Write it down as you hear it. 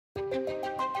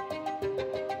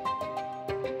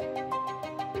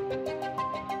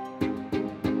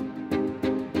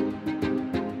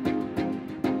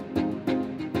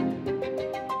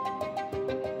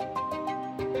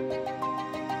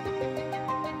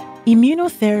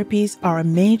are a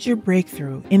major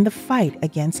breakthrough in the fight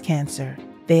against cancer.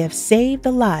 They have saved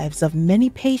the lives of many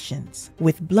patients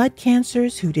with blood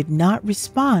cancers who did not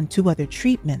respond to other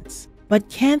treatments. But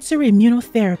cancer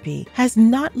immunotherapy has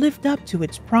not lived up to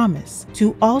its promise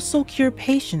to also cure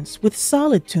patients with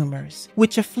solid tumors,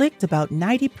 which afflict about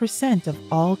 90% of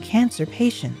all cancer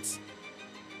patients.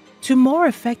 To more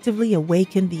effectively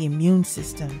awaken the immune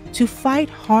system to fight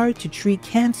hard-to-treat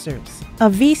cancers, a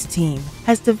Wyss team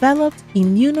has developed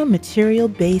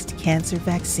immunomaterial-based cancer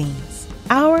vaccines.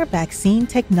 Our vaccine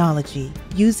technology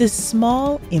uses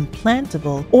small,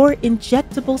 implantable, or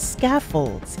injectable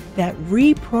scaffolds that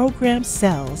reprogram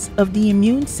cells of the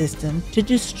immune system to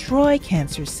destroy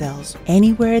cancer cells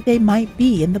anywhere they might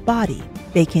be in the body.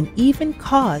 They can even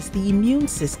cause the immune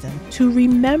system to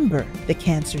remember the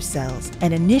cancer cells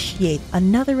and initiate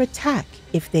another attack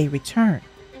if they return.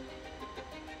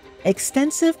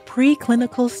 Extensive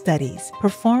preclinical studies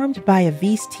performed by a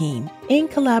Wyss team in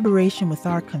collaboration with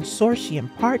our consortium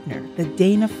partner, the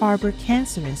Dana-Farber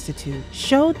Cancer Institute,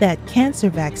 showed that cancer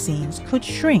vaccines could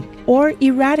shrink or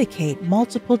eradicate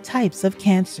multiple types of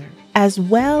cancer, as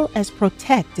well as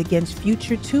protect against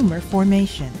future tumor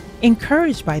formation.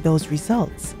 Encouraged by those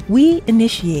results, we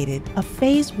initiated a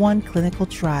phase 1 clinical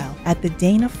trial at the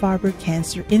Dana-Farber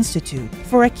Cancer Institute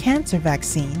for a cancer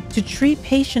vaccine to treat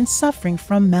patients suffering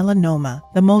from melanoma,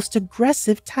 the most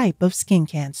aggressive type of skin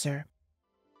cancer.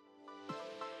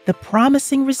 The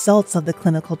promising results of the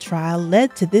clinical trial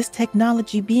led to this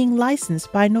technology being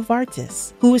licensed by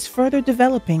Novartis, who is further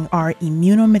developing our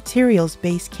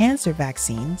immunomaterials-based cancer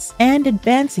vaccines and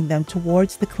advancing them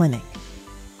towards the clinic.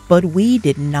 But we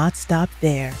did not stop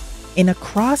there. In a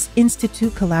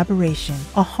cross-institute collaboration,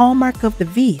 a hallmark of the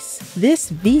Wyss,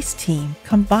 this Wyss team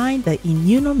combined the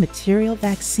immunomaterial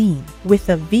vaccine with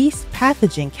a Wyss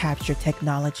pathogen capture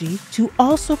technology to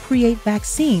also create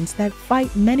vaccines that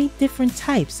fight many different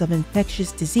types of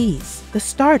infectious disease. The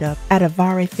startup,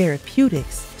 Adavare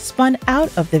Therapeutics, spun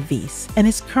out of the Wyss and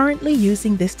is currently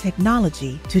using this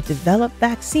technology to develop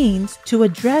vaccines to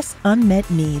address unmet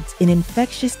needs in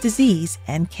infectious disease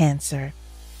and cancer.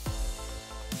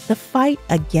 The fight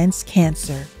against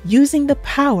cancer using the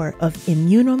power of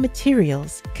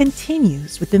immunomaterials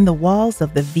continues within the walls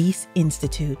of the Wyss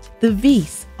Institute. The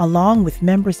Wyss, along with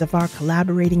members of our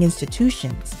collaborating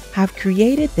institutions, have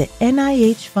created the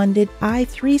NIH-funded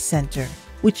I3 Center,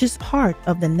 which is part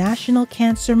of the National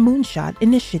Cancer Moonshot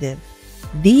Initiative.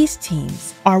 These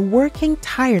teams are working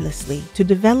tirelessly to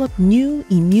develop new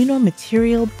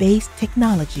immunomaterial-based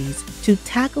technologies to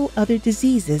tackle other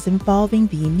diseases involving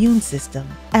the immune system,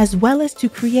 as well as to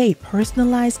create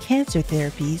personalized cancer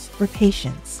therapies for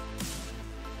patients.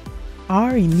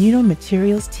 Our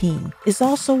immunomaterials team is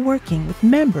also working with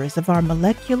members of our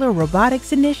molecular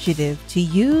robotics initiative to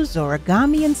use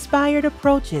origami-inspired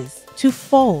approaches to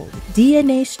fold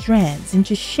DNA strands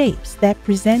into shapes that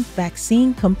present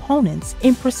vaccine components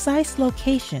in precise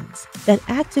locations that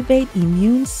activate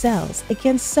immune cells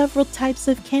against several types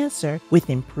of cancer with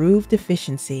improved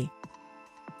efficiency.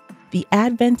 The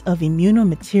advent of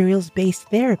immunomaterials-based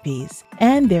therapies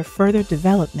and their further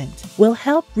development will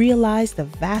help realize the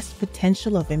vast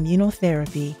potential of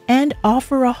immunotherapy and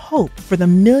offer a hope for the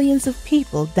millions of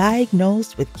people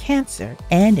diagnosed with cancer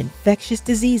and infectious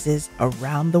diseases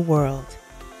around the world.